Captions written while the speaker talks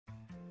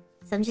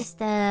So I'm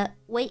just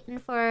waiting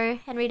for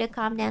Henry to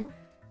calm down.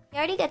 He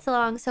already gets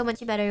along so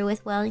much better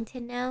with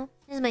Wellington now.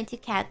 Here's my two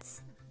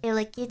cats. They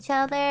lick each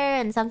other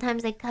and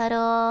sometimes they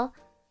cuddle.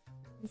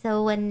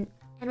 So when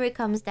Henry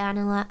calms down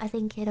a lot, I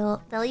think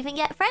they'll even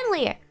get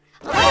friendlier.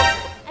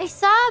 Oh, I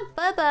saw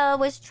Bubba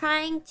was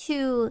trying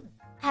to...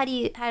 How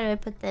do I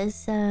put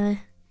this? Bubba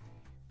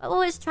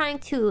was trying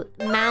to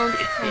mount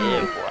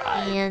Henry.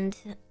 And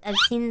I've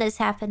seen this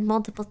happen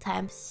multiple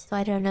times. So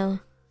I don't know.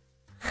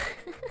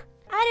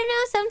 I don't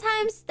know,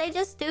 sometimes they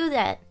just do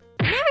that.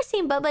 I've never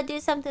seen Bubba do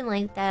something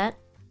like that.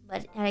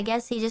 But I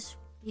guess he just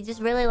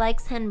really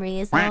likes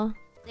Henry, so...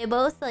 They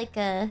both like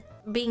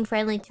being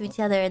friendly to each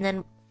other, and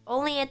then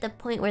only at the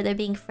point where they're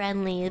being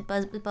friendly,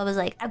 Bubba's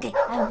like, okay,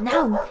 now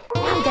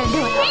I'm gonna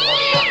do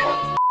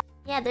it.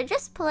 Yeah, they're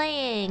just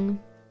playing.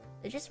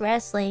 They're just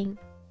wrestling.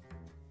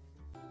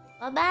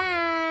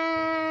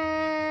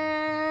 Bye-bye.